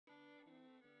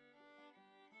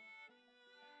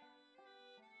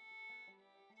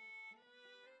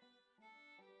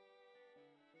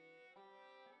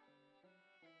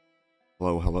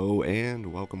Hello, hello,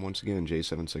 and welcome once again.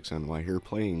 J76NY here,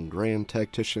 playing Grand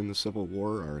Tactician, the Civil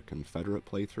War, our Confederate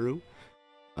playthrough.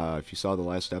 If you saw the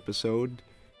last episode,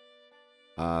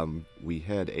 we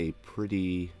had a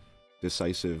pretty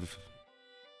decisive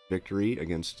victory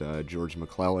against George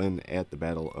McClellan at the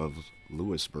Battle of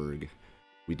Lewisburg.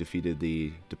 We defeated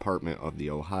the Department of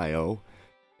the Ohio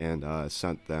and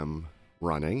sent them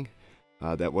running.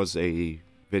 That was a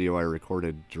video I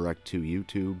recorded direct to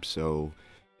YouTube, so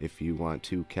if you want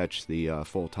to catch the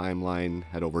full timeline,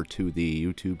 head over to the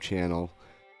YouTube channel.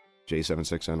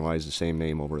 J76NY is the same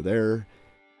name over there.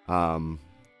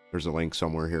 There's a link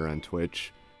somewhere here on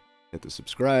Twitch. Hit the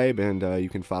subscribe and you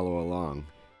can follow along.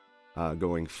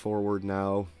 Going forward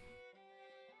now,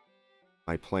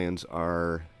 my plans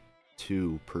are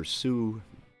to pursue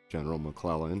General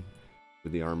McClellan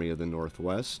with the Army of the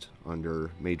Northwest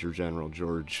under Major General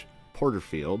George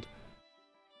Porterfield.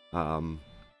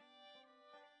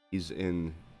 He's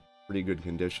in pretty good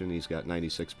condition. He's got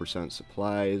 96%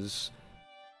 supplies.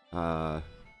 And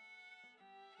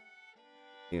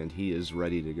he is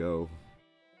ready to go.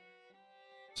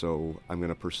 So I'm going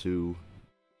to pursue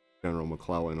General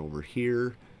McClellan over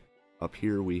here. Up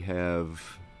here we have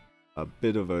a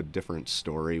bit of a different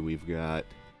story. We've got,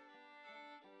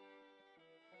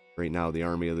 right now, the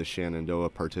Army of the Shenandoah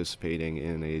participating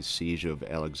in a siege of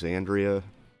Alexandria.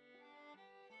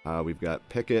 We've got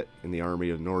Pickett in the Army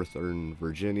of Northeastern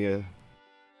Virginia,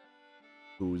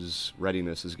 whose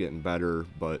readiness is getting better,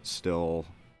 but still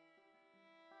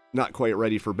not quite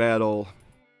ready for battle.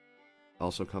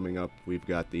 Also coming up, we've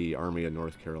got the Army of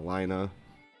North Carolina,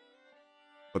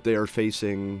 but they are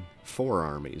facing four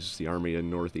armies. The Army of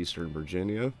Northeastern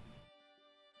Virginia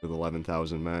with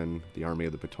 11,000 men, the Army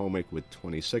of the Potomac with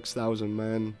 26,000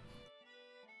 men,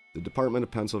 the Department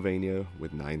of Pennsylvania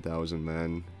with 9,000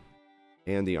 men,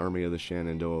 and the Army of the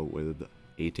Shenandoah with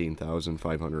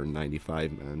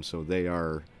 18,595 men. So they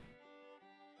are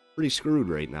pretty screwed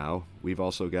right now. We've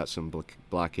also got some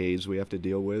blockades we have to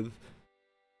deal with.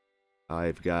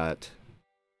 I've got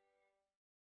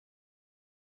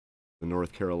the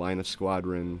North Carolina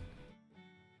squadron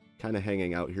kind of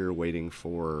hanging out here waiting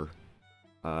for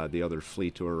the other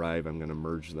fleet to arrive. I'm going to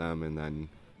merge them and then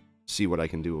see what I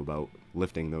can do about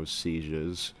lifting those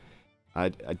sieges. I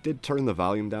did turn the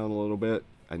volume down a little bit.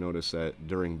 I noticed that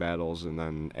during battles and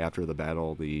then after the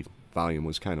battle, the volume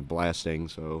was kind of blasting,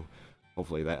 so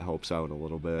hopefully that helps out a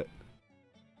little bit.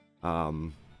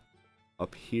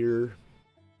 Up here,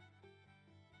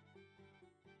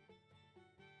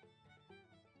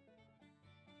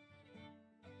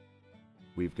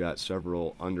 we've got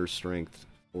several understrength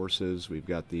forces. We've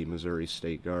got the Missouri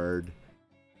State Guard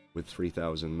with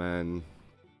 3,000 men.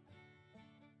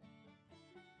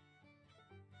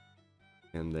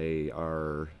 And they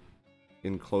are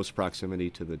in close proximity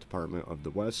to the Department of the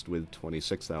West with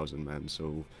 26,000 men,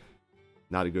 so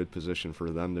not a good position for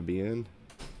them to be in.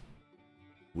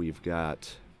 We've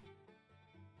got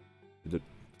the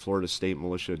Florida State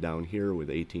Militia down here with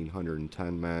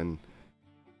 1,810 men.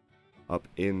 Up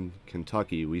in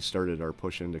Kentucky, we started our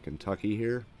push into Kentucky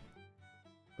here.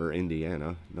 Or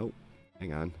Indiana. Nope,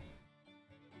 hang on.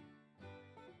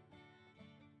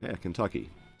 Yeah, Kentucky.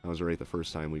 I was right the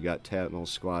first time. We got Tatnall's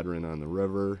squadron on the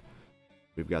river.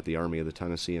 We've got the Army of the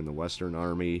Tennessee and the Western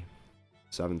Army.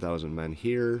 7,000 men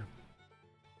here.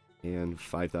 And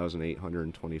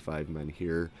 5,825 men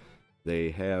here.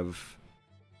 They have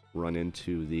run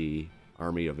into the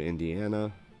Army of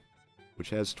Indiana, which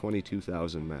has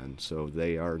 22,000 men. So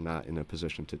they are not in a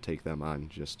position to take them on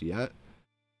just yet.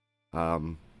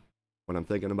 What I'm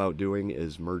thinking about doing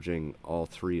is merging all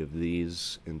three of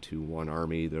these into one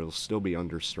army. They'll still be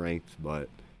under strength, but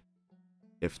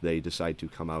if they decide to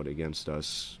come out against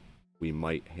us, we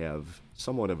might have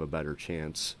somewhat of a better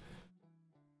chance.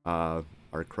 Our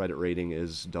credit rating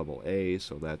is AA,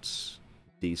 so that's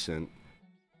decent.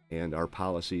 And our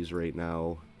policies right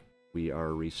now, we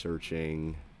are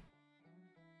researching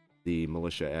the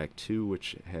Militia Act 2,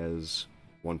 which has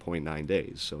 1.9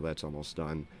 days, so that's almost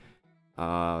done.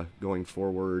 Going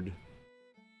forward,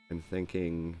 I'm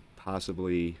thinking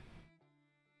possibly,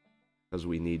 because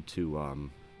we need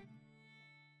to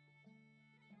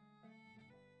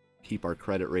keep our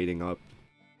credit rating up,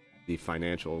 the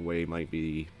financial way might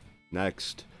be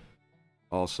next.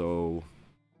 Also,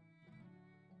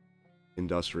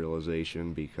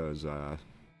 industrialization, because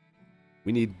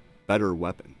we need better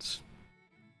weapons,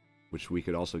 which we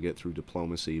could also get through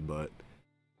diplomacy, but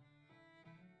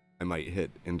I might hit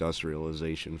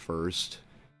industrialization first.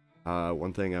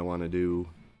 One thing I want to do,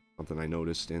 something I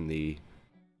noticed in the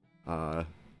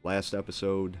last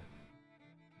episode,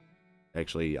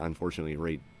 actually, unfortunately,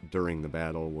 right during the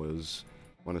battle, was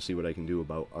want to see what I can do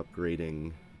about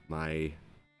upgrading my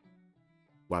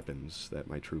weapons that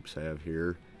my troops have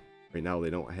here. Right now, they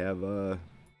don't have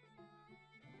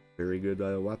very good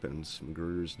weapons.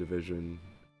 Magruder's division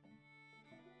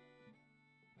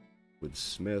with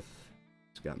Smith.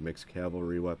 It's got mixed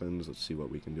cavalry weapons. Let's see what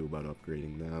we can do about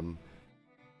upgrading them.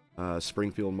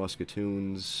 Springfield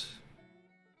Musketoons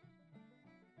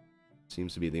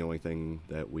seems to be the only thing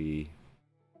that we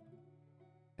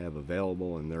have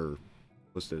available, and they're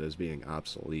listed as being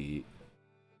obsolete.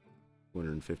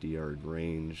 250-yard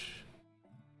range.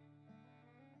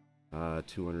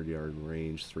 200-yard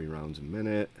range, 3 rounds a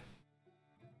minute.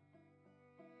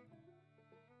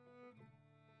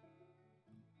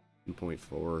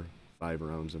 .4, 5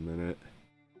 rounds a minute.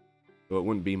 So it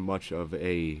wouldn't be much of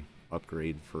a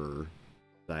upgrade for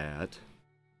that.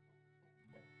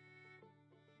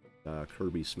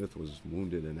 Kirby Smith was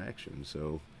wounded in action,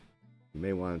 so you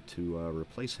may want to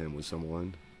replace him with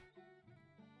someone.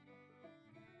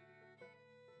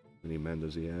 How many men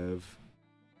does he have?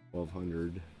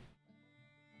 1,200.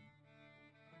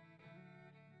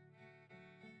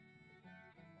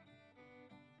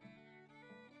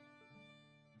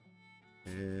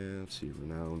 And let's see,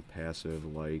 renowned, passive,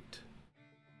 liked,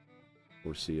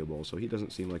 foreseeable. So he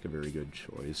doesn't seem like a very good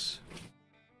choice.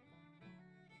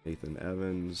 Nathan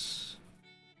Evans.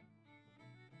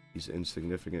 He's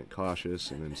insignificant,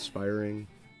 cautious, and inspiring.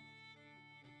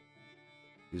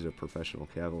 He's a professional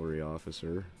cavalry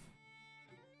officer.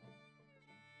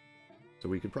 So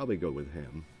we could probably go with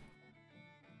him.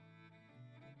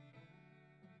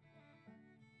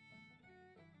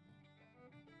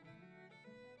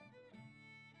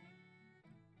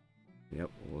 Yep,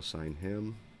 we'll assign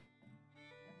him.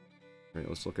 Alright,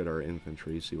 let's look at our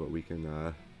infantry, see what we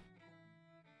can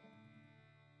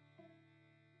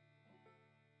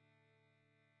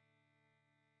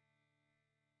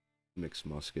mixed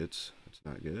muskets. That's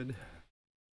not good.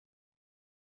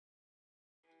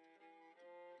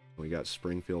 We got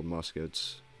Springfield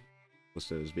muskets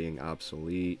listed as being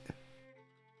obsolete.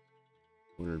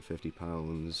 250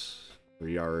 pounds,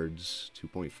 3 yards,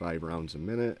 2.5 rounds a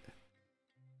minute.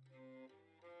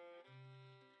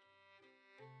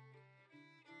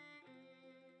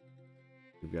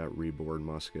 We've got reboard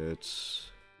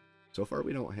muskets. So far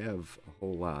we don't have a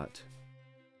whole lot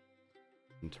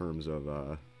in terms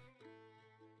of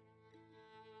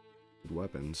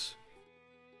weapons.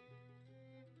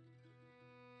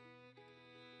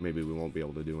 Maybe we won't be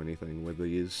able to do anything with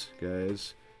these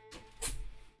guys.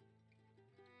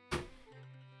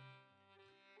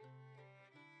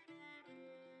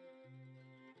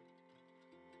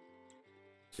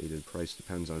 Stated price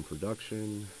depends on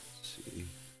production. Let's see.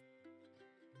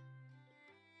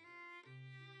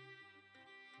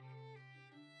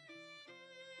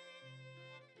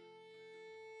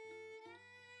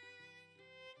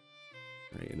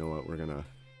 Alright, you know what? We're gonna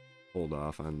hold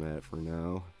off on that for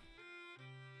now.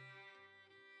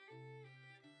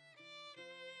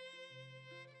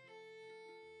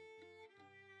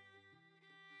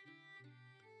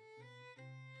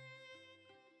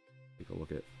 Take a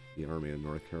look at the Army of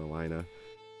North Carolina.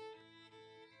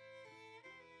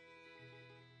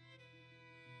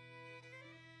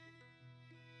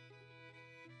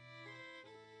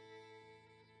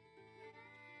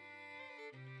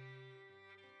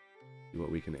 See what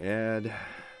we can add.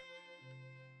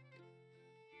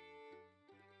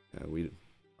 We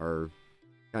are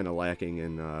kind of lacking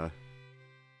in no,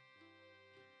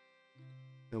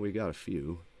 we got a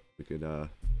few. We could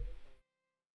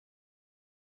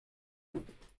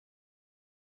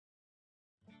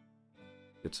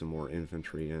get some more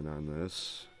infantry in on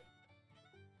this.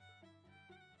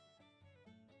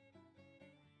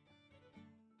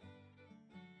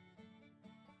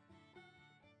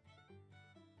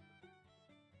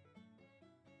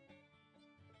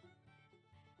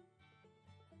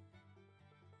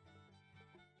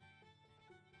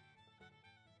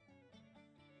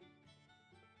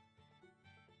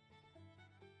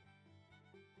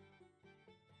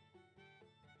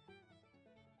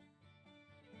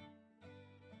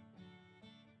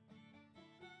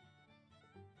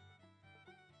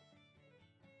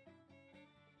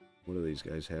 What do these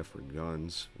guys have for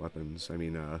guns, weapons? I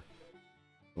mean,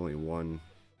 only one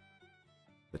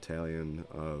battalion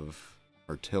of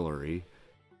artillery.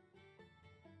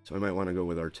 So I might want to go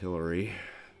with artillery.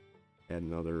 Add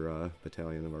another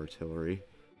battalion of artillery.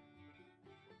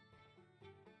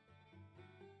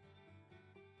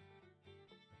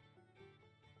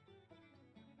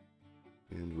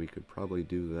 And we could probably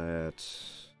do that.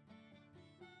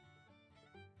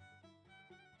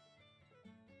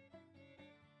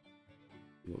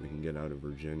 what we can get out of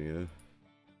Virginia.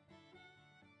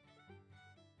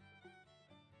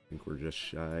 I think we're just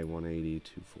shy 180,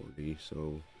 240,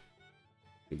 so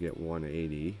we get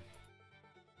 180.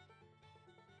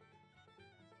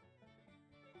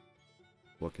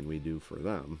 What can we do for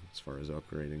them as far as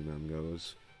upgrading them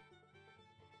goes?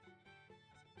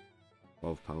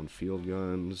 12-pound field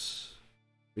guns.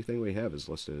 Everything we have is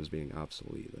listed as being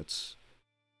obsolete. That's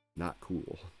not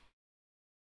cool.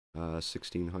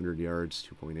 1,600 yards,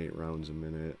 2.8 rounds a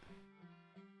minute.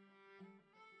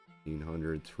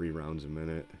 1,500, 3 rounds a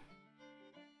minute.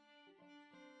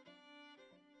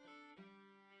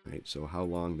 Right, so how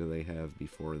long do they have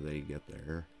before they get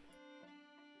there?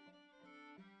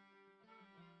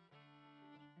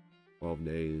 12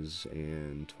 days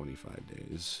and 25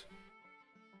 days.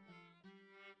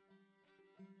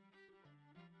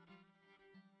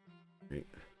 Right.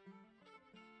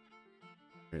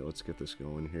 Alright, let's get this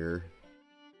going here.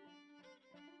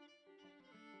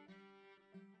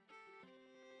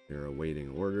 They're awaiting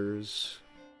orders.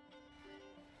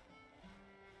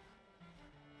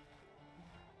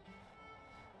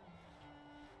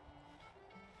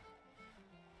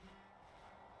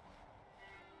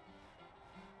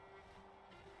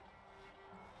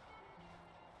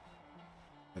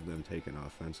 Have them take an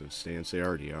offensive stance. They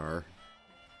already are.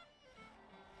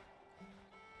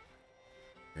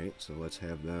 Right, so let's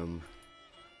have them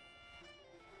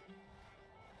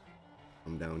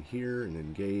come down here and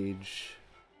engage.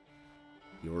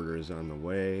 The order is on the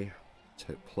way. Let's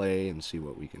hit play and see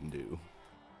what we can do.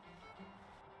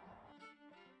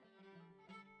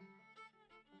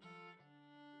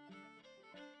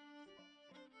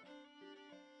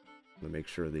 To make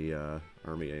sure the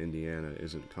Army of Indiana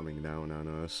isn't coming down on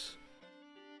us.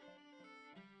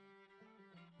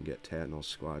 Get Tatnall's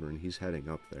squadron. He's heading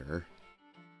up there.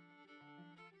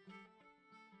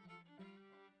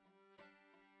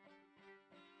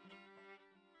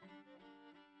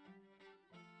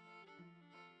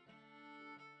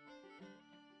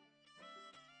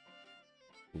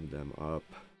 Move them up.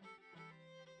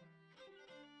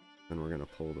 Then we're going to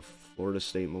pull the Florida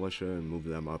State Militia and move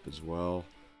them up as well.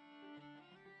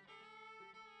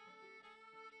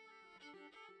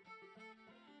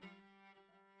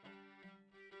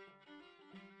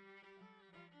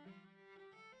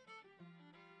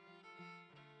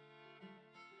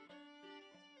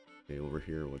 Okay, over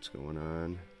here, what's going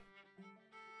on?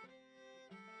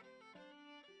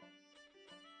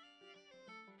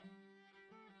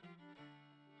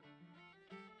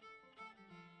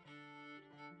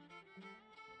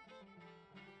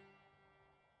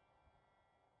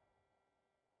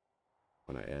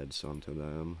 Want to add some to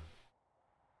them.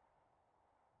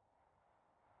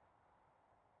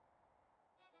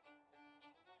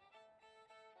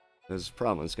 There's a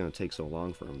problem. It's going to take so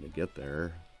long for them to get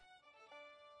there.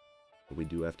 But we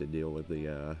do have to deal with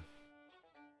the...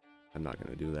 I'm not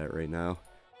going to do that right now.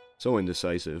 So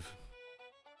indecisive.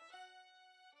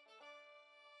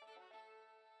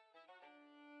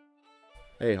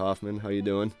 Hey Hoffman, how you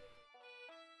doing?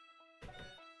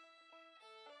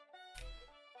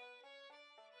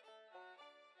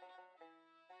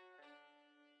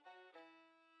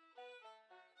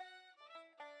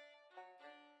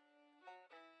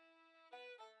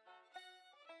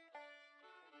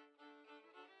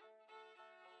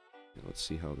 Let's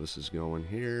see how this is going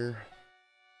here.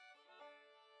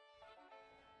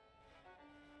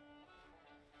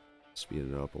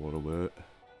 Speed it up a little bit.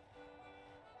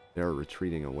 They're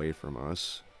retreating away from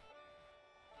us.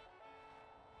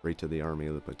 Right to the Army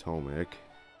of the Potomac.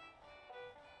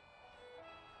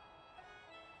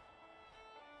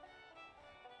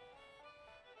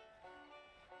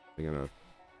 They're gonna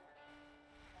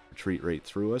retreat right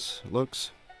through us, it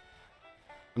looks.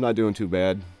 I'm not doing too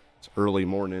bad. It's early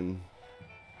morning.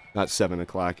 Not 7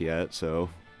 o'clock yet, so...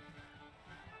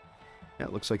 Yeah,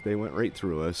 it looks like they went right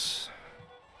through us.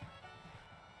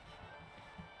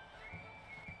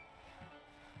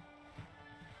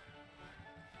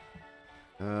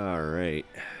 Alright.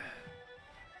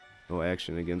 No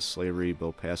action against slavery.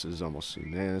 Bill passes almost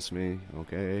unanimously.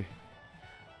 Okay.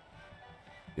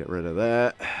 Get rid of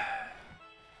that.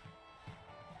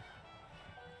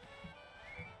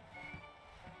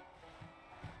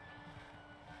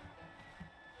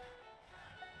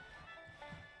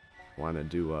 Want to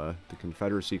do the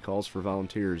Confederacy calls for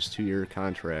volunteers, 2-year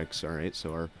contracts. Alright,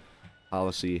 so our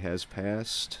policy has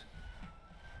passed.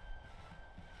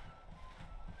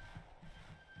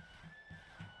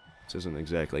 This isn't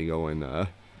exactly going the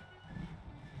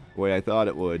way I thought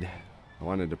it would. I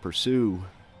wanted to pursue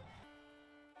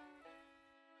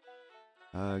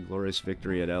glorious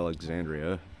victory at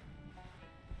Alexandria.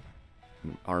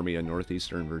 Army of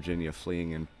Northeastern Virginia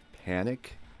fleeing in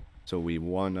panic. So we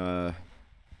won,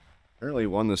 apparently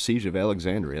won the Siege of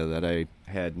Alexandria that I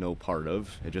had no part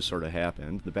of. It just sort of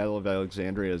happened. The Battle of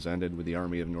Alexandria has ended with the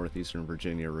Army of Northeastern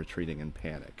Virginia retreating in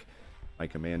panic. My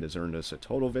command has earned us a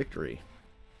total victory.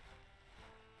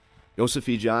 Joseph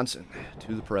E. Johnson,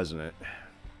 to the President.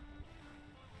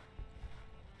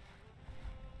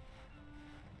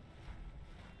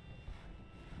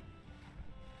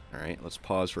 Alright, let's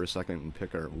pause for a second and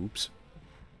pick our... Oops.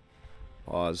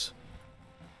 Pause.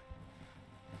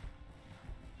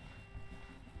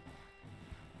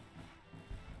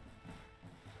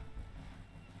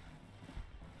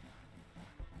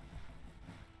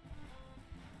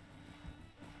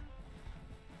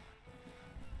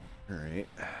 Alright.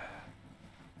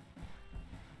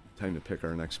 Time to pick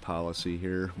our next policy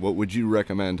here. What would you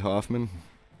recommend, Hoffman?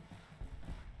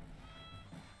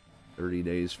 30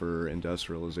 days for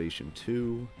industrialization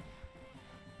 2.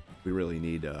 We really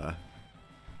need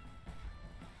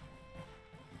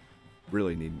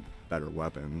better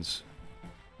weapons.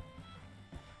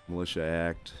 Militia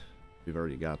Act, we've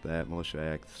already got that. Militia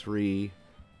Act 3,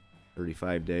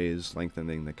 35 days,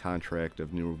 lengthening the contract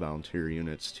of new volunteer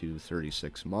units to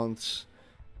 36 months,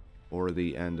 or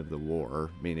the end of the war,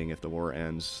 meaning if the war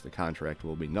ends, the contract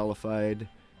will be nullified.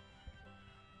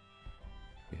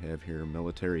 We have here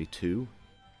Military 2.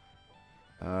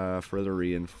 Further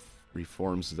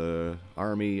reforms the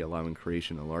Army, allowing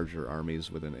creation of larger armies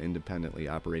with an independently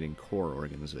operating core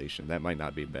organization. That might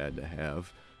not be bad to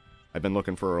have. I've been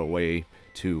looking for a way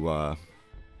to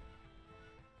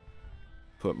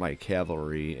put my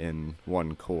cavalry in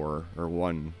one corps, or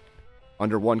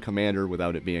under one commander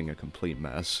without it being a complete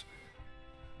mess.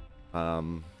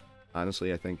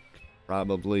 Honestly, I think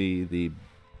probably the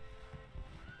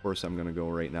course I'm going to go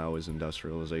right now is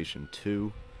Industrialization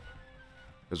 2,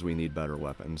 because we need better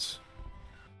weapons.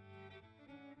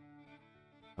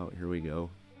 Oh, here we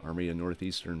go. Army of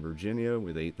Northeastern Virginia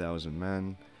with 8,000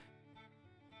 men.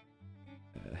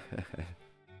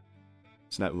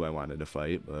 It's not who I wanted to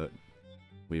fight, but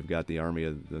we've got the Army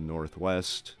of the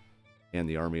Northwest and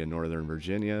the Army of Northern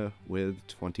Virginia with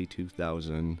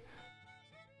 22,013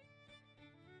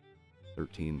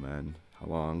 men. How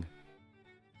long?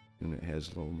 Unit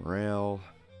has low morale.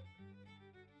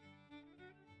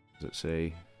 Does it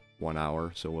say 1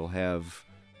 hour? So we'll have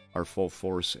our full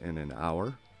force in an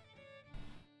hour.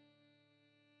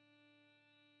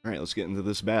 Alright, let's get into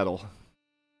this battle.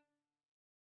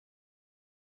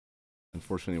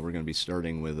 Unfortunately, we're going to be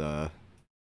starting with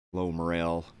low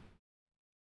morale.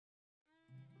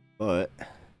 But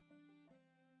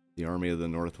the Army of the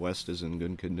Northwest is in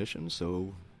good condition,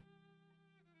 so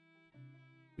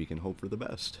we can hope for the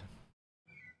best.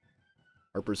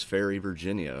 Harpers Ferry,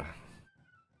 Virginia.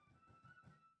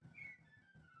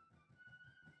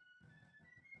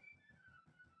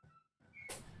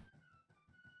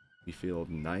 We field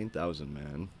 9,000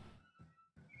 men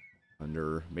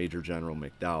under Major General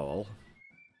McDowell.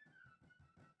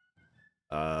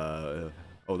 Oh,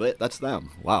 that's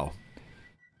them. Wow.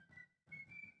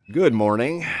 Good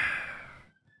morning.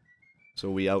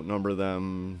 So we outnumber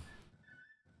them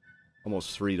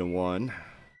almost 3 to 1.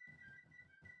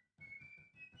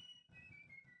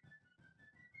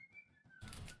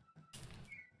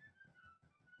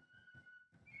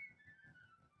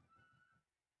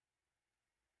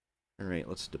 Alright,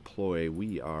 let's deploy.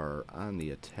 We are on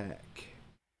the attack.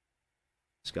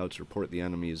 Scouts report the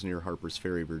enemy is near Harpers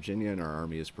Ferry, Virginia, and our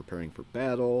army is preparing for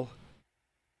battle.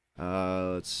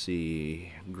 Let's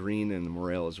see. Green and the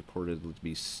morale is reported to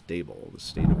be stable. The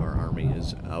state of our army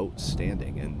is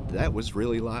outstanding, and that was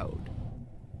really loud.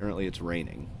 Apparently it's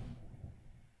raining.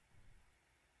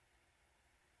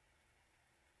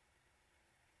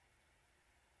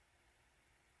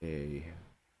 A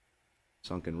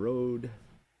sunken road.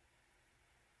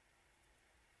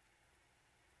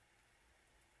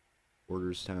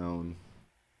 Porterstown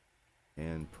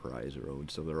and Prize Road.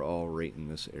 So they're all right in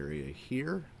this area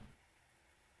here.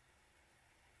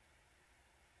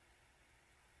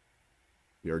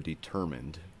 We are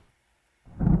determined.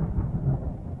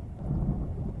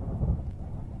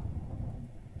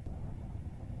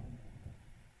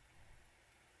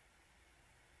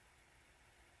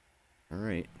 All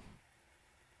right.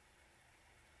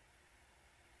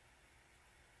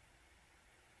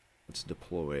 Let's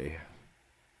deploy.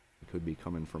 It could be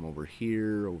coming from over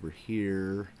here, over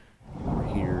here, over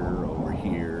here, over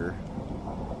here.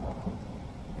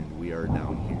 And we are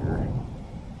down here.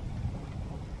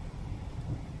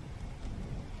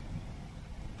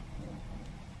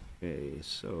 Okay,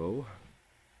 so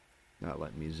not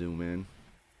letting me zoom in.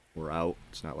 We're out.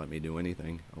 It's not letting me do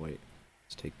anything. Oh wait,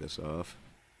 Let's take this off.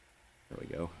 There we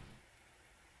go.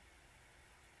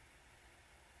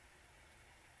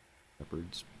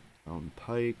 Shepherd's Town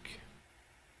Pike.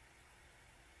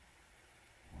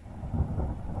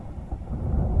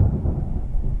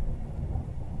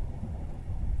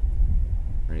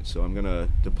 Alright, so I'm gonna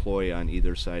deploy on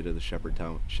either side of the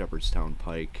Shepherdstown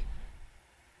Pike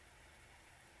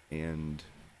and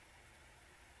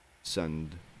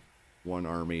send one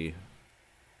army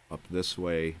up this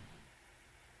way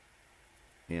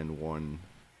and one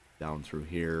down through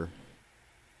here.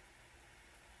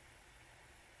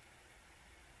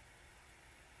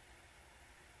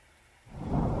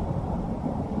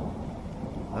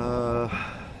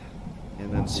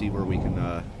 And then see where we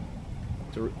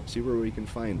can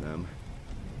find them.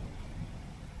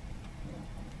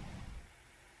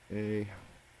 Okay.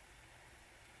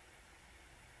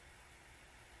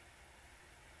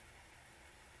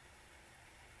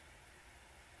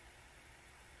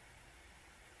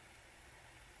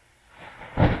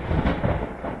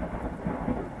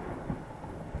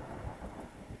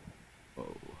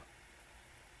 Whoa.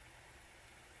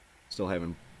 Still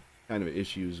having kind of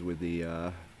issues with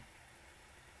the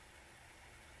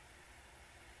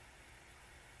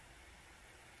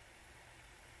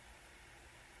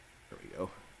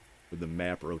with the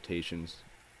map rotations.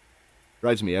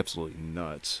 Drives me absolutely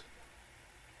nuts.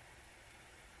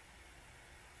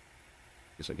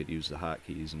 Guess I could use the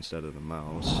hotkeys instead of the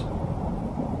mouse.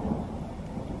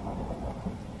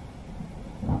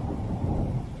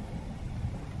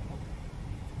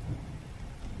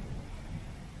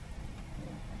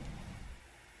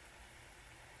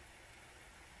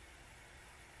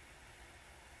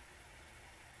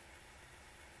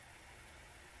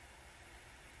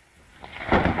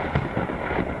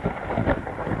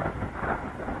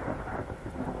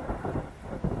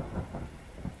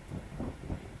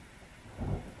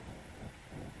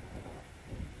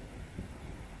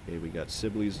 We got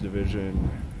Sibley's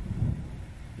division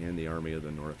and the Army of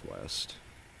the Northwest.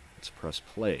 Let's press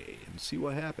play and see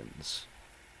what happens.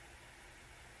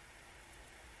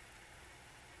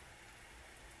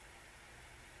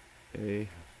 Okay.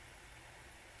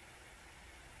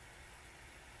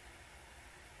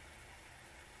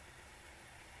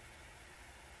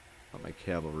 Want my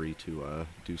cavalry to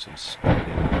do some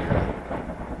scouting here.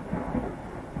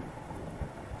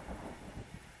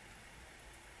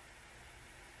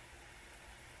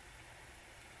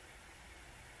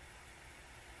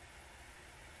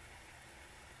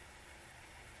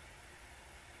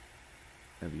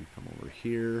 Have you come over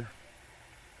here.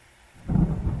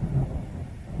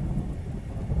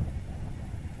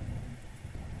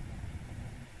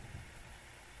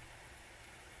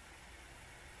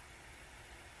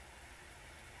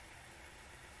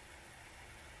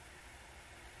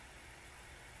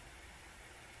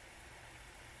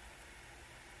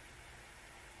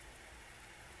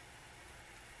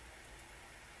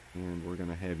 And we're going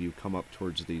to have you come up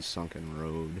towards the sunken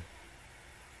road.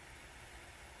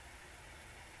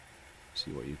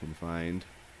 See what you can find.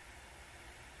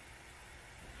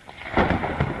 Now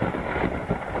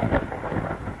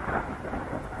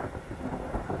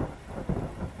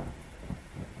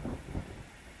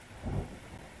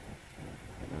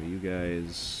you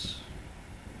guys,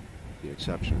 with the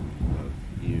exception of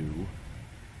you.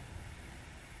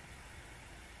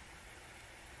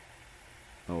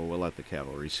 Oh, we'll let the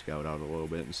cavalry scout out a little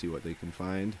bit and see what they can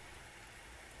find.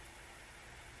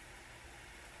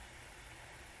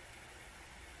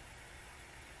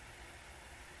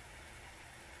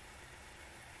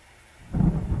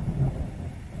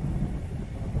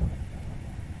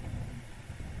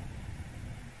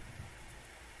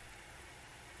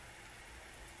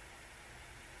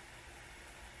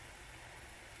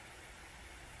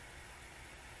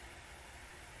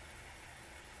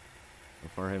 So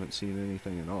far, I haven't seen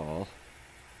anything at all.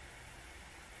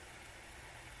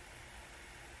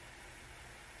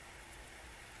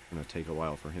 It's gonna take a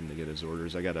while for him to get his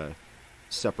orders. I gotta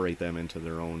separate them into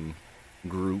their own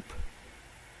group.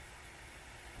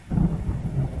 So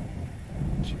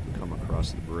you can come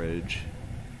across the bridge.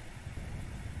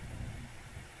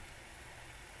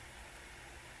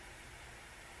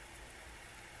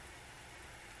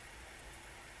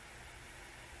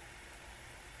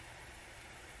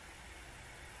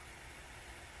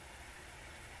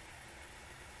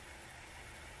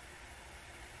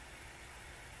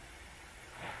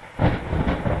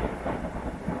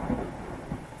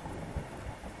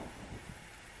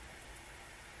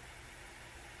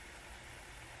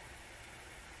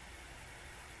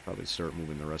 Probably start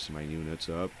moving the rest of my units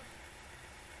up.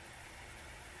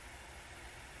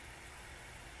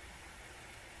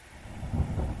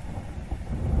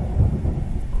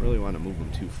 want to move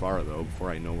them too far, though,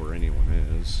 before I know where anyone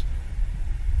is.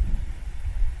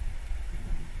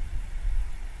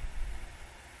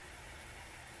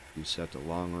 You set to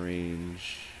long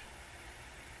range.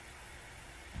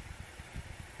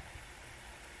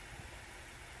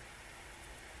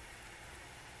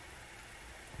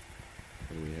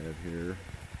 What do we have here?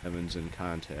 Evans in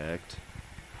contact.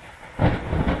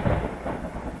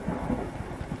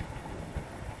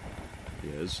 He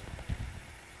is.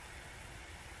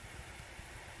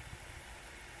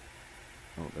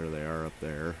 Oh, there they are up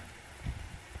there.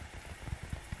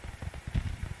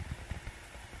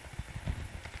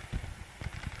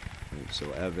 Right,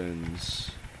 so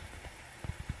Evans.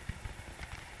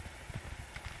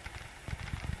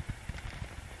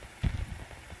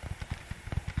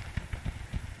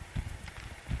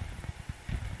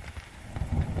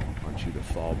 I want you to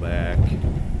fall back. I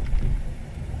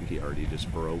think he already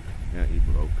just broke. Yeah, he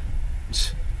broke.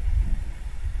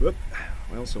 Whoop.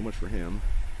 Well, so much for him.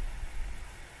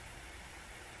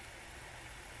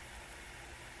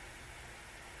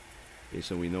 Okay,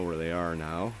 so we know where they are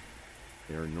now.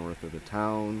 They are north of the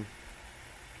town.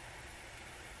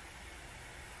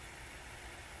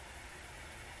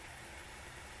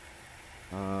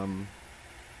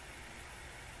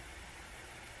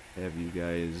 Have you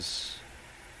guys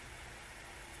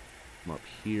come up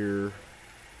here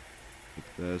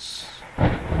like this.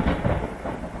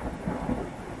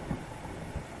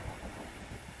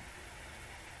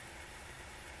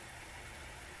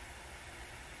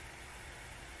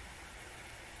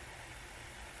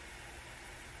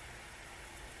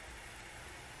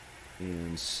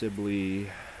 And Sibley,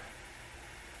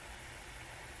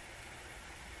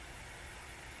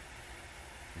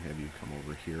 have you come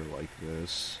over here like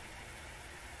this.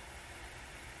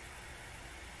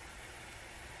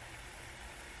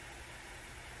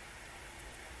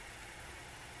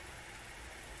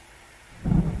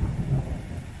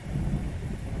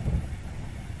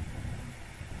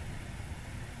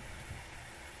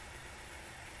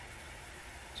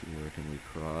 See, where can we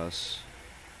cross?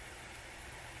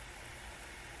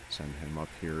 Send him up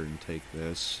here and take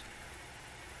this.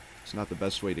 It's not the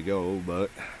best way to go, but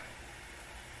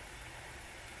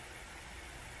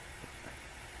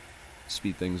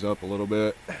speed things up a little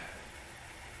bit.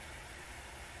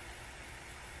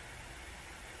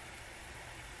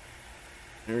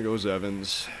 There goes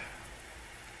Evans.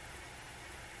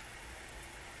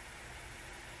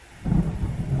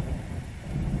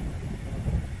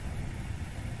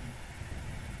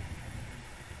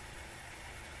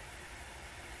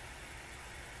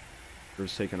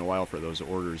 It's taking a while for those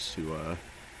orders to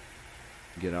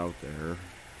get out there.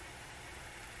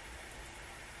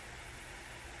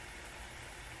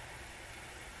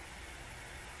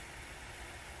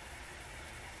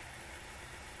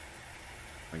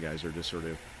 My guys are just sort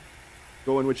of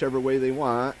going whichever way they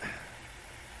want.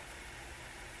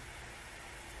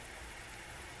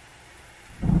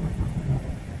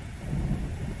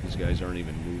 These guys aren't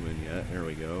even moving yet. There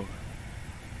we go.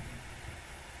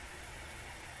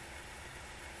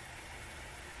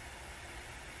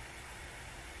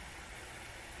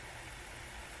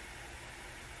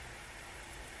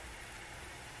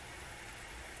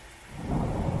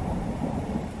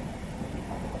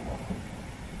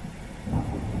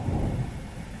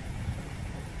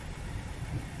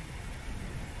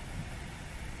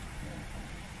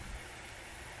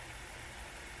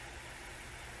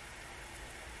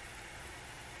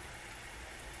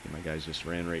 My guys just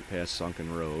ran right past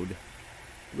Sunken Road.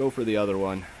 Go for the other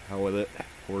one. Hell with it.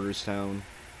 Porterstown.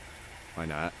 Why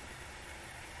not?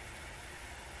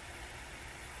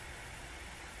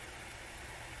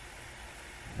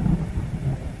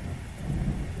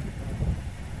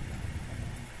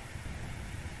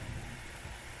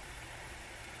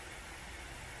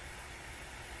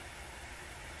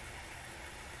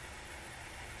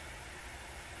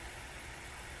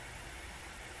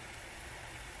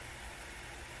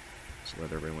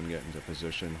 Let everyone get into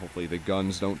position. Hopefully the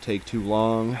guns don't take too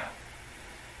long.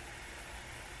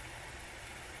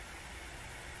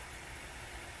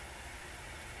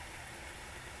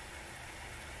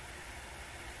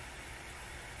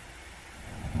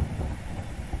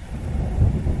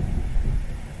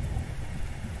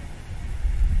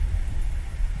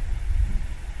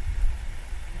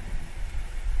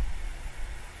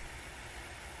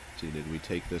 See, did we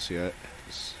take this yet?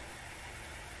 It's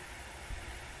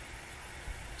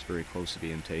very close to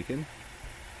being taken.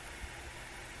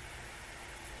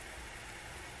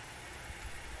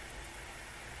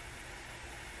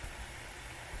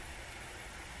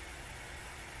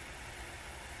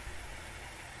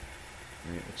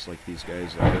 Alright, looks like these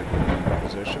guys are in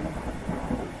position.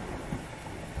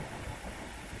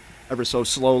 ever so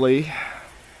slowly.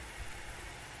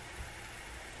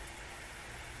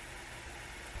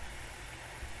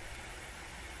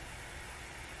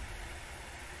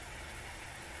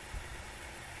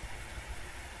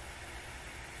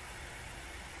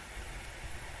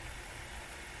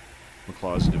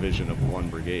 McClellan's division of 1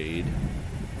 brigade.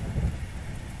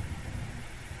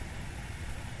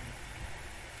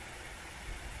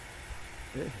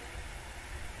 Okay.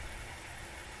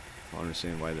 I don't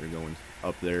understand why they're going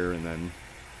up there and then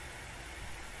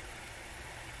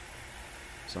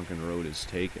Sunken Road is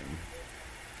taken.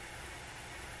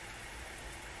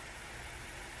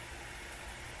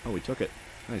 Oh, we took it.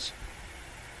 Nice.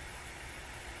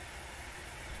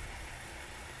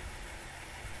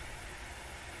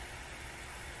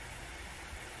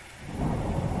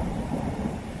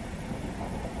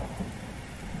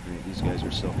 Alright, these guys are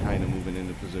still kind of moving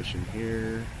into position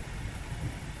here.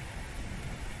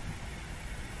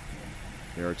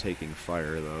 They are taking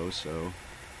fire though, so...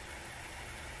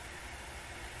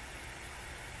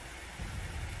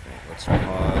 Okay, let's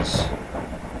pause.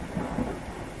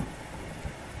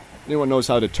 Anyone knows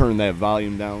how to turn that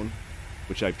volume down,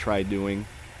 which I've tried doing,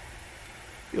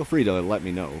 feel free to let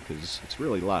me know, because it's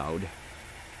really loud.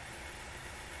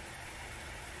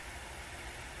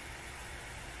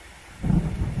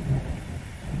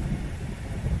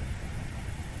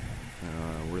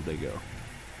 Where'd they go?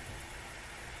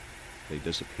 They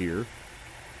disappear?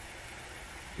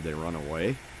 Did they run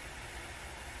away?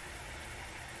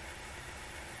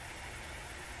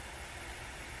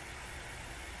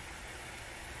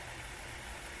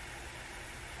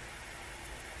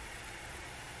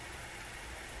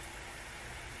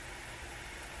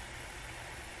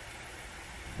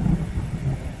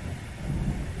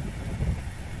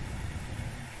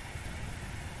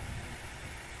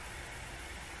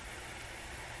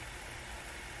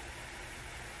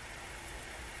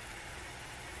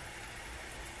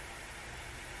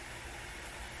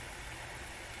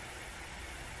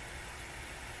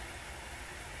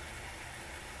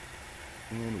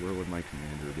 And where would my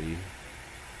commander be?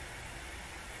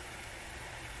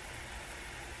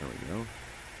 There we go.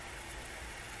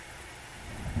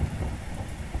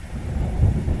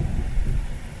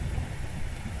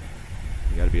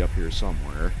 You gotta be up here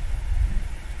somewhere.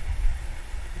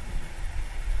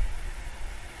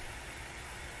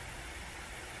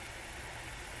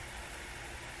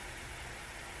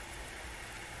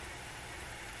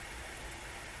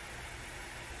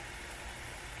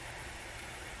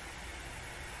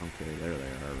 Okay, there they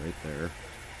are, right there.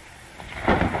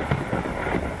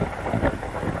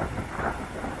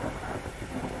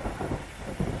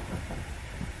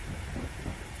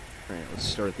 Alright, let's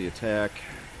start the attack.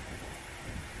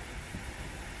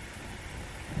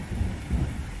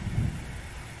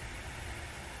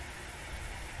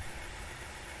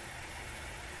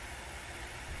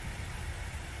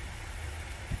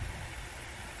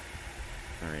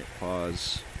 Alright,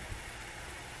 pause.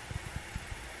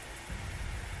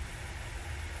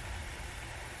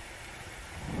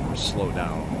 Slow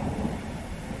down.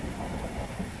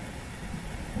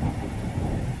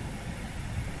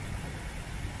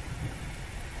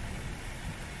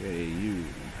 Okay, you.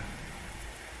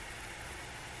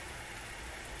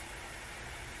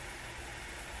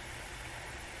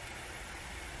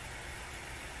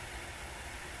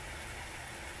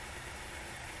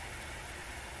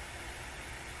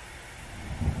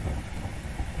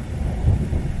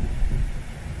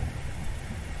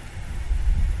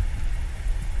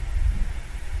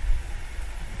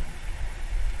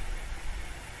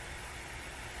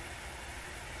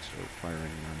 Start firing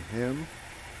on him.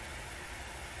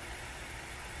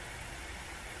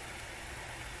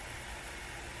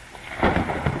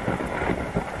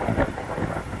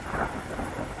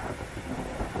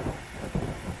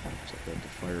 Set that to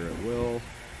fire at will.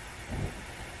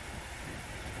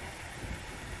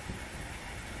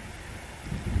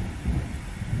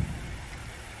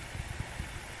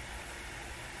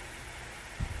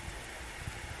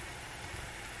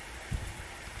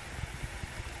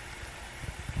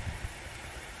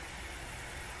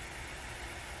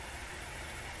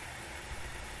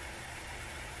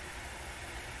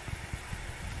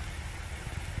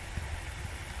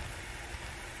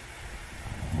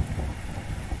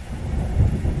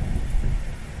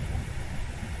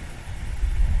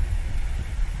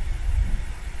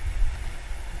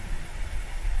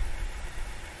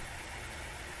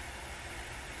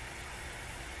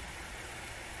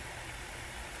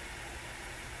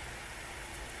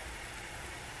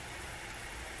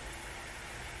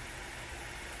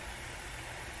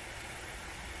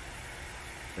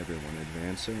 Everyone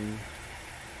advancing.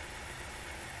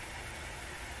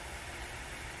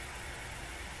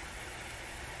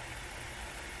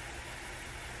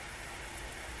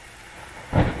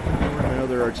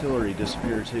 their artillery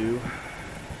disappear too?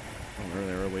 Oh, there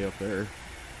they are, way up there.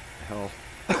 Hell.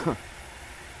 Fire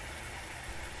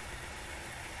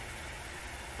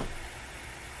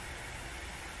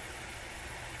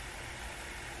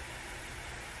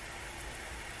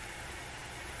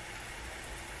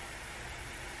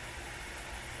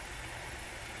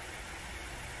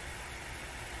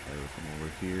from over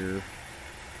here.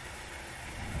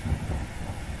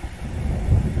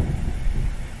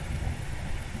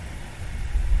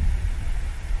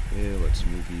 Okay, let's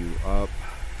move you up.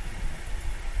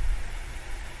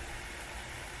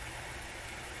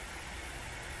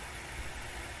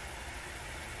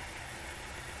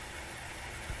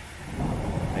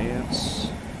 Advance.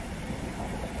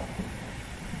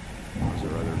 How's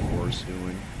our other force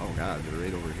doing? Oh god, they're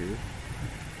right over here.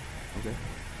 Okay.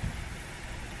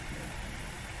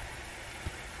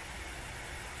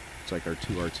 Looks like our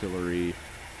 2 artillery,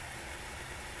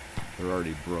 they're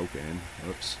already broken.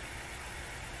 Oops.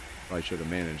 I should have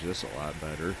managed this a lot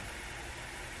better.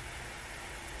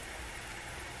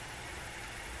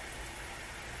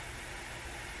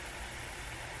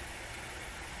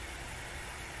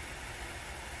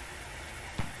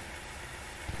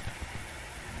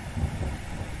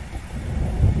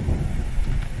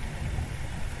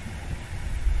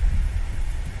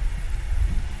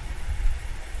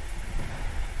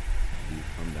 You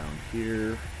come down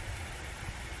here.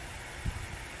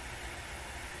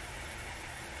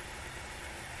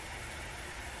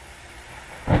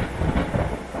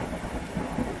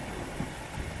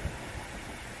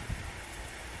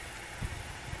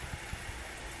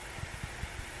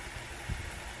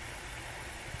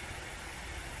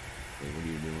 What are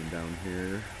you doing down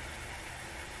here?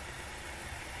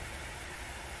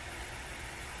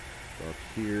 Up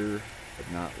here,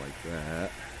 but not like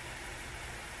that.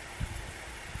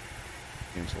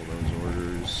 Cancel those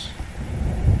orders.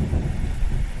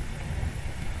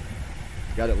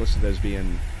 Got it listed as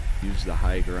being use the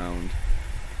high ground.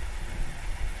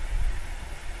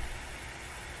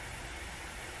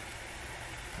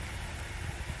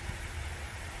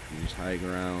 Use high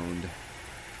ground.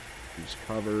 Use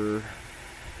cover.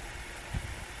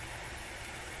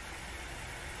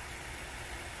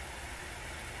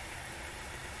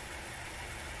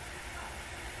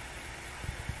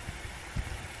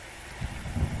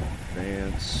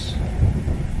 Advance.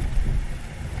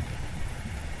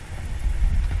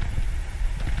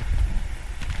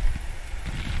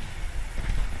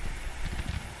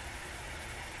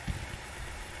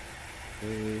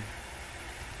 Okay.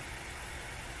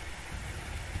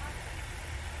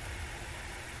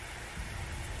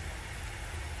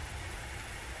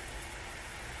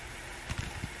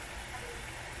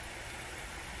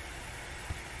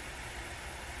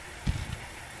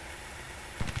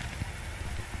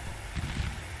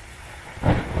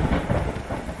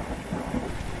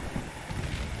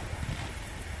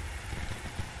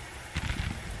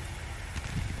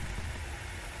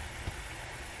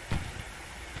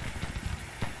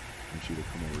 You to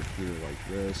come over here like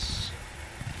this.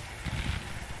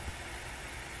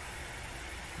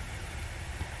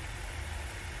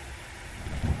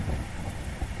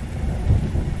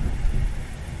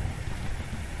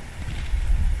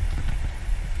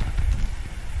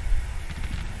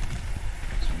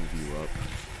 Let's move you up.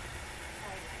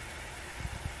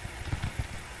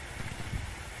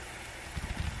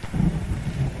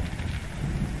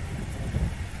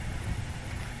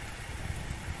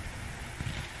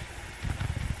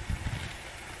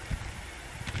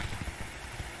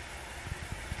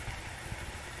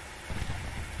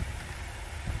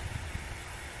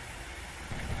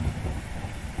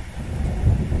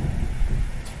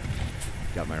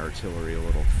 Got my artillery a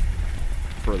little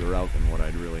further out than what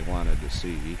I'd really wanted to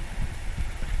see.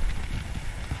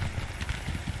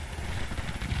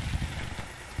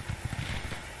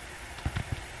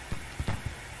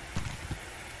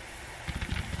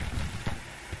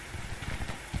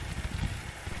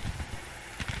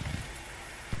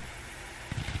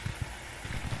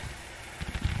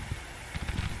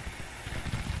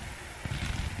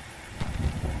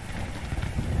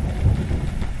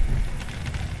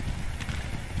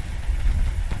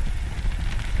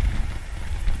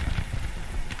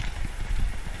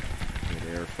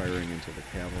 Firing into the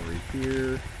cavalry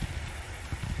here.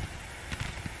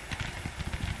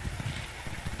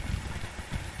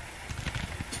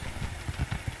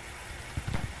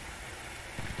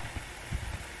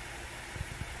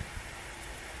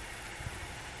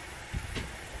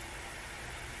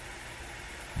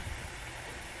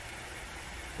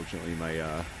 Fortunately,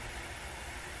 my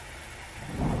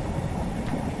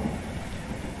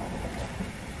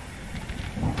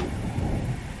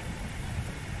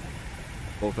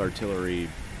both artillery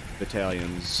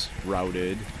battalions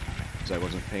routed because I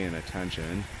wasn't paying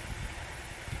attention.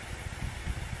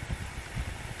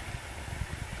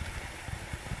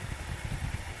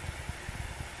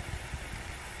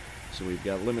 So we've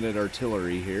got limited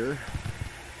artillery here.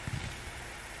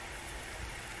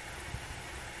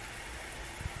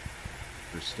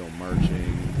 They're still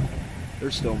marching. They're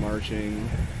still marching.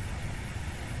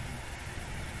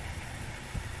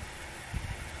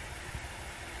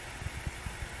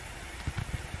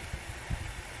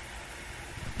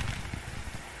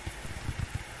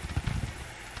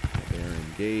 They're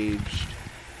engaged.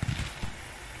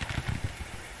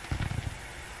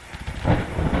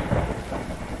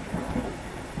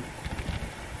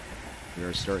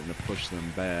 They're starting to push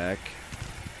them back.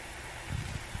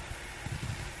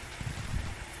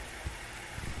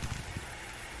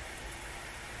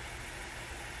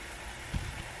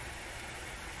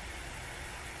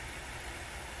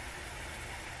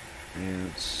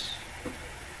 And I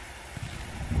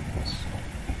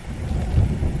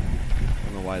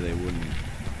don't know why they wouldn't.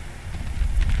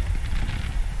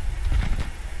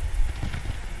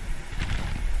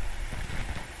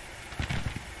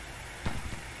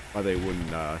 Why they wouldn't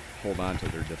hold on to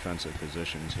their defensive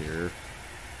positions here.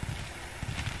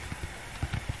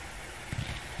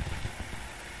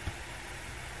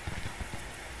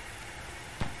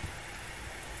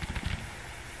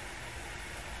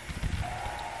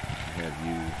 Have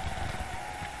you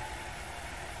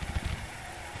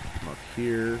come up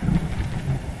here.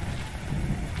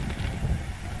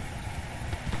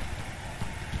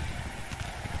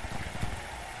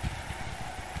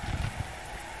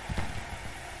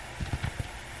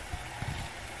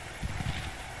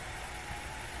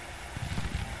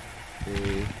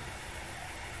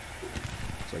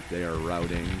 Looks like they are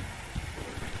routing.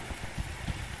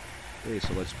 Okay,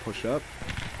 so let's push up.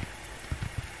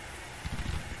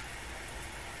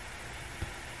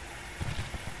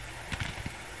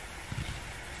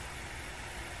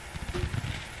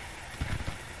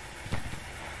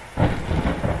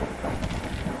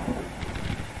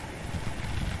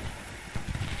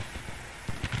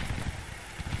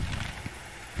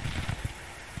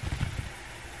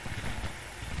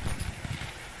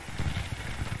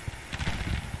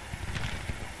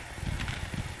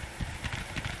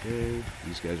 Okay,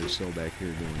 these guys are still back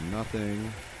here doing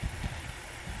nothing.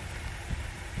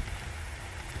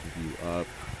 Move you up.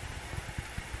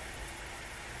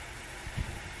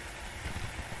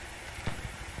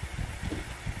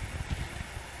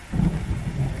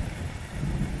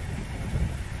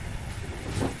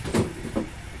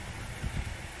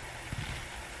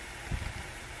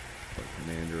 Put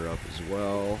commander up as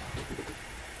well.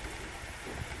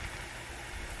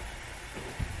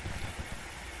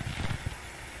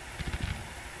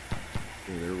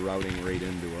 They're routing right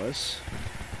into us.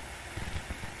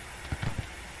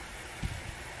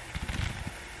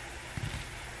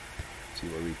 See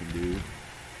what we can do.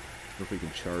 If we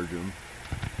can charge them.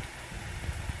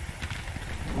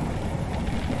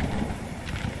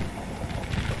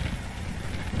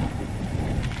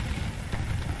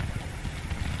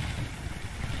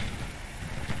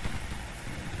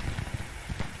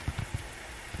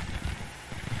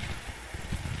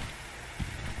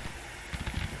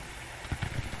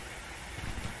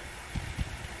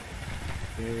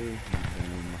 Okay,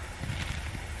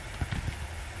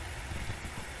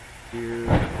 here,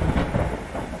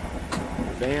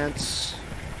 advance.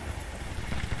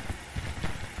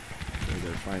 Okay,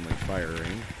 they're finally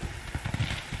firing.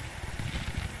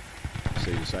 So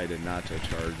they decided not to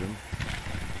charge them.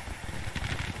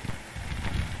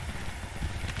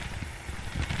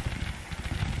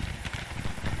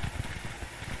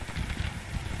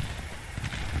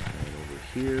 Right over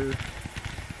here.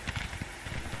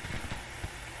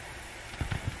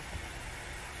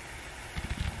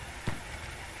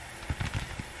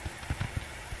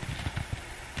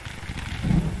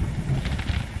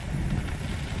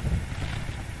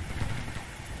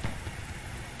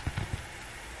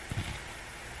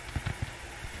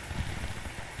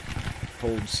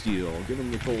 Cold steel. Give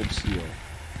him the cold steel.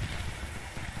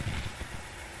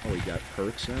 Oh, he got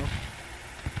perks now?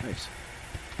 Nice.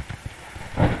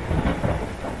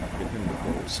 Give him the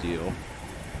cold steel.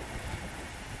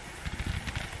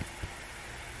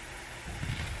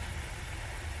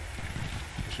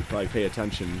 Should probably pay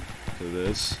attention to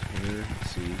this here. Let's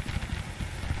see.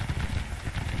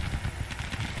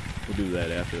 We'll do that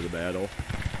after the battle.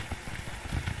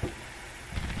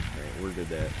 Alright, where did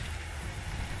that?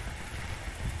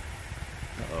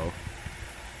 Uh-oh.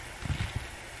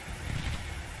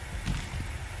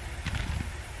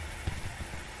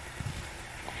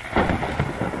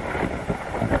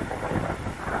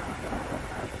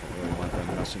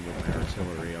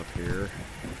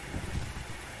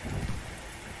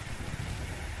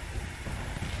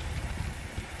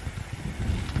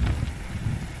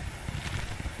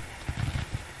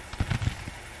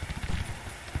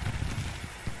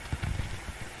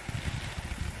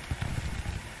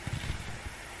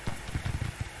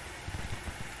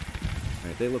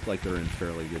 They look like they're in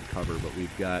fairly good cover, but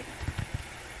we've got...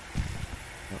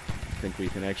 I think we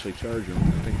can actually charge them.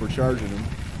 I think we're charging them.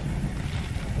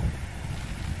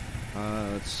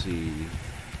 Let's see.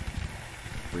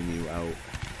 Bring you out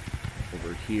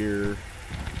over here.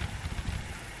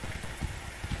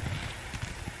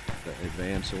 The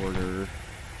advance order.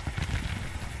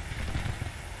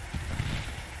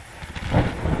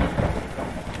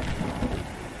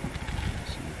 Let's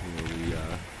see where we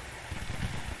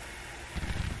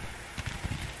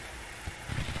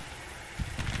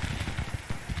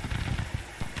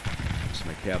so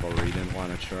my cavalry didn't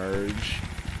want to charge.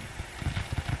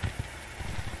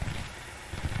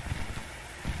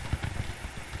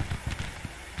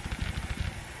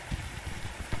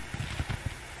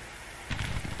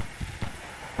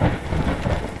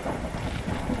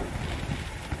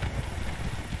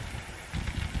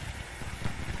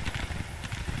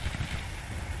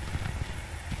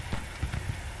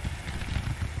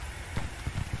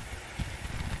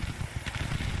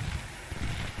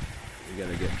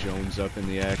 Gotta get Jones up in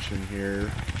the action here.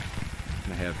 I'm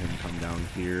gonna have him come down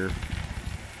here.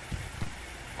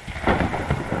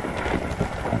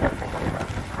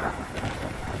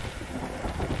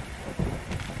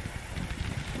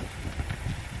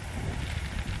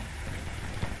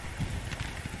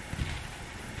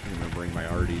 I'm gonna bring my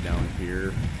arty down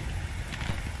here.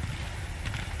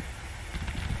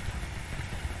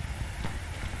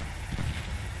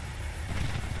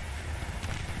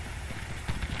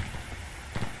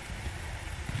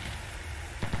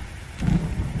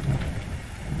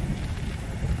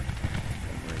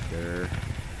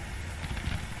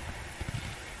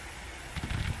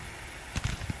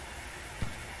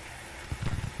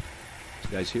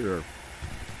 Guys here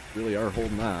really are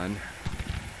holding on.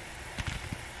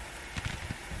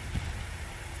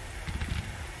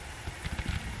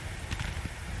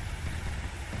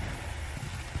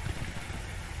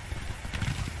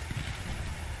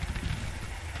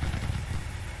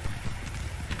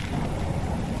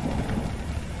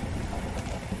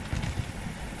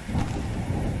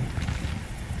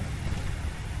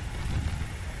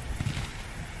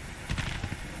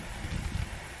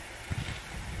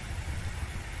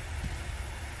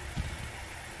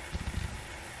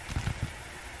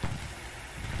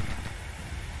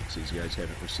 These guys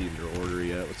haven't received their order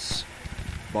yet. Let's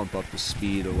bump up the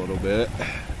speed a little bit.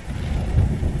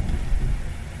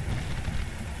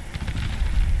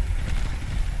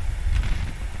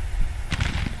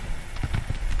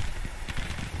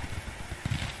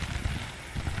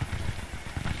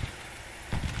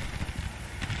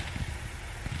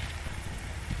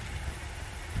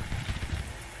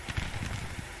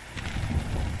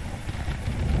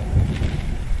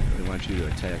 We want you to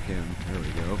attack him. There we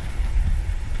go.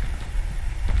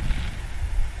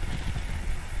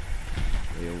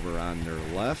 Over on their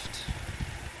left.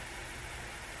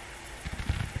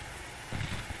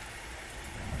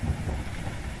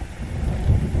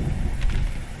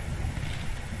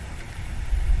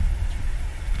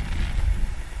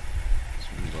 Let's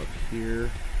move up here.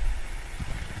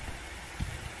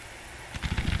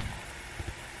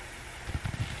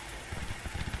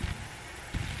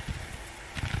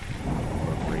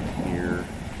 Up right here.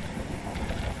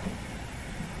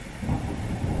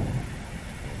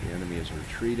 The enemy is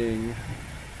retreating.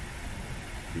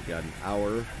 We've got an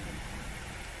hour.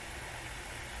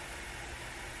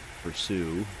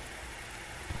 Pursue.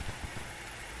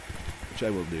 Which I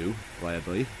will do,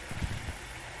 gladly.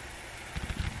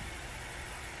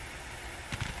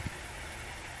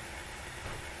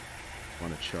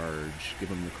 Want to charge. Give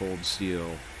them the cold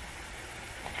steel.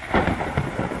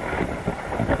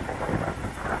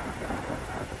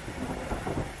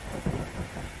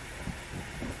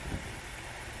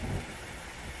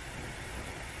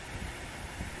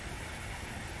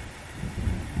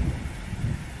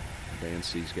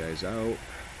 Advance these guys out.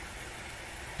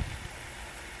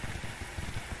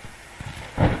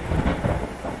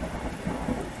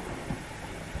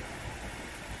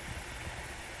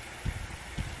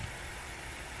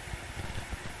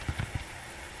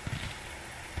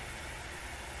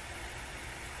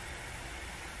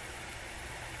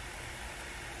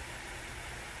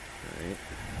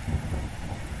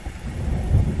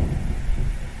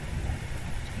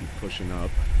 Pushing up.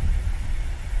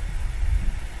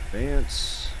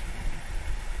 Advance.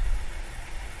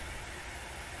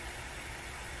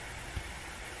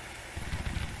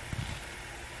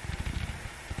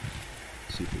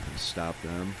 See if we can stop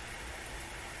them.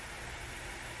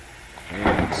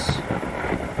 Advance.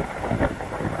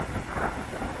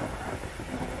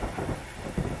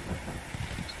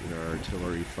 Let's get our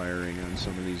artillery firing on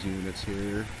some of these units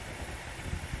here.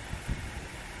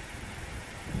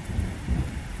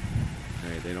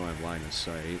 line of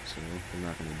sight, so they're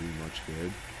not going to do much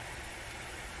good.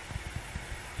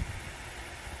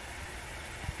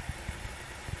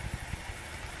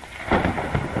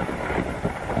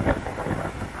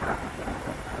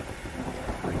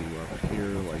 Bring you up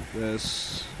here like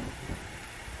this.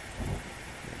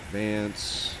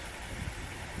 Advance.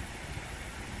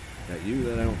 Got you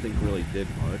that I don't think really did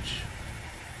much.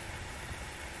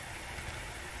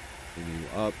 Bring you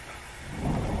up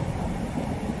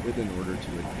with an order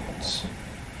to advance.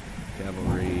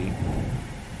 Cavalry.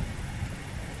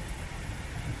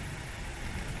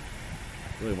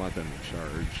 Really want them to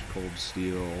charge. Cold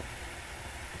steel.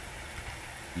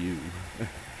 You.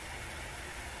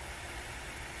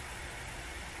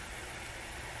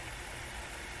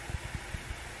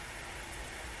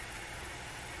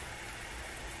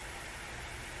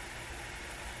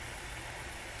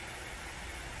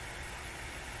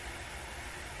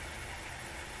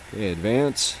 Okay,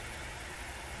 advance.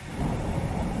 So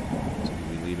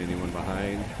did we leave anyone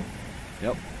behind?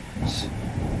 Yep.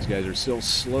 These guys are still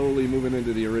slowly moving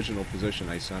into the original position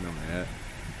I sent them at.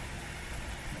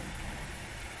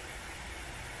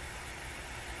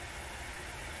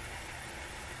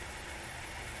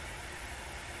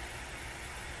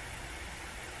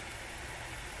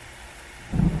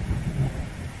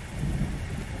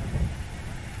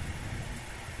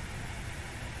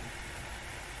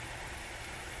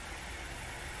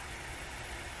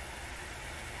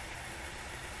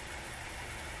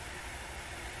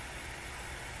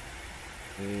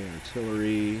 Okay,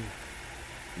 artillery.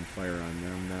 Can fire on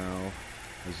them now.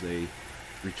 As they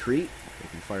retreat, they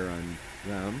can fire on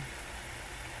them.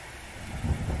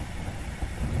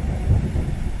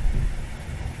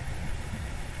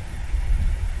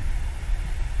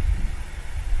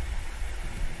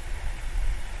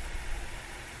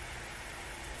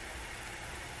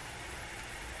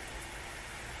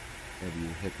 Have you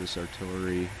hit this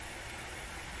artillery?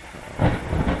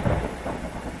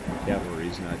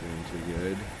 Cavalry's not doing too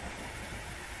good.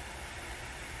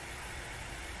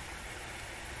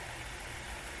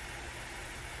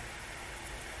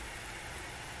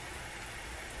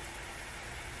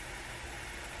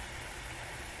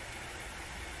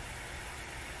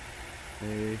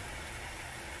 Okay.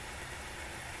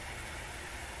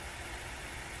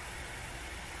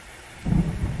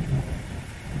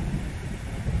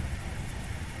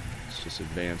 Let's just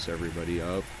advance everybody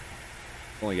up.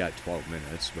 Only got 12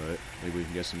 minutes, but maybe we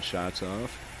can get some shots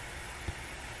off.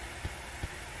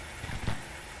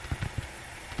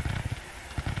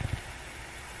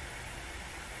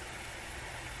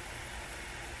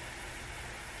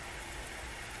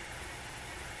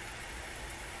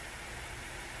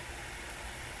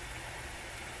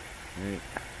 Right.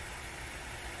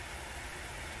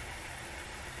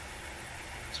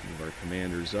 Let's move our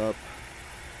commanders up.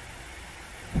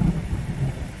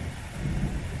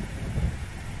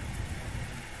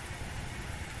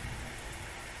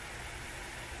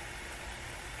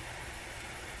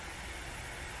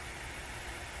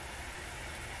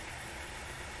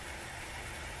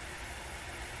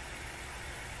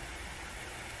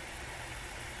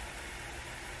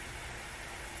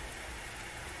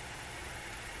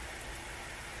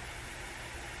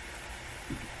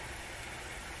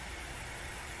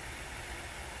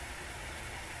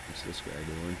 What's this guy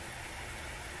doing?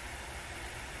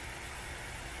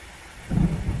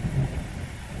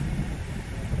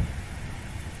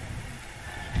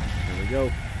 There we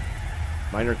go.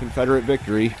 Minor Confederate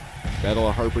victory. Battle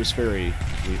of Harpers Ferry.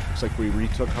 Looks like we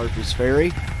retook Harpers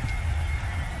Ferry.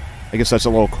 I guess that's a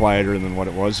little quieter than what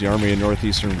it was. The Army of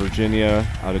Northeastern Virginia,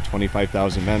 out of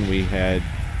 25,000 men, we had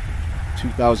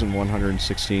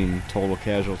 2,116 total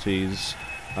casualties.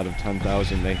 Out of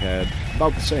 10,000, they had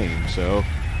about the same, so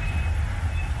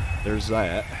there's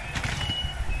that.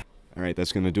 Alright,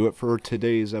 that's going to do it for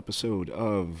today's episode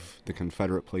of the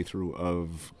Confederate playthrough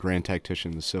of Grand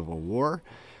Tactician, the Civil War.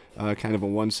 Kind of a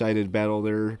one-sided battle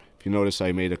there. If you notice,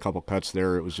 I made a couple cuts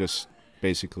there. It was just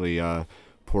basically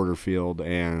Porterfield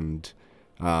and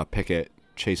Pickett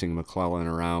chasing McClellan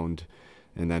around.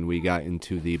 And then we got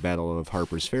into the Battle of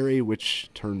Harpers Ferry, which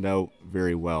turned out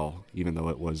very well, even though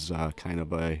it was kind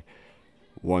of a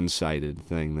one-sided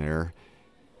thing there.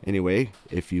 Anyway,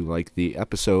 if you like the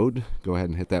episode, go ahead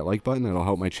and hit that like button. That'll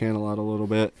help my channel out a little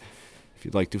bit. If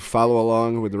you'd like to follow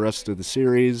along with the rest of the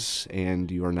series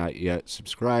and you are not yet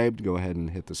subscribed, go ahead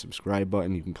and hit the subscribe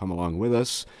button. You can come along with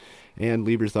us and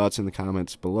leave your thoughts in the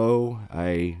comments below.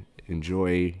 I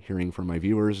enjoy hearing from my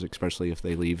viewers, especially if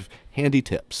they leave handy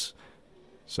tips.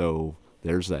 So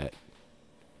there's that.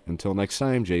 Until next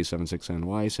time,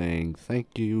 J76NY saying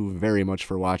thank you very much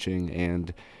for watching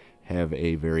and have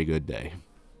a very good day.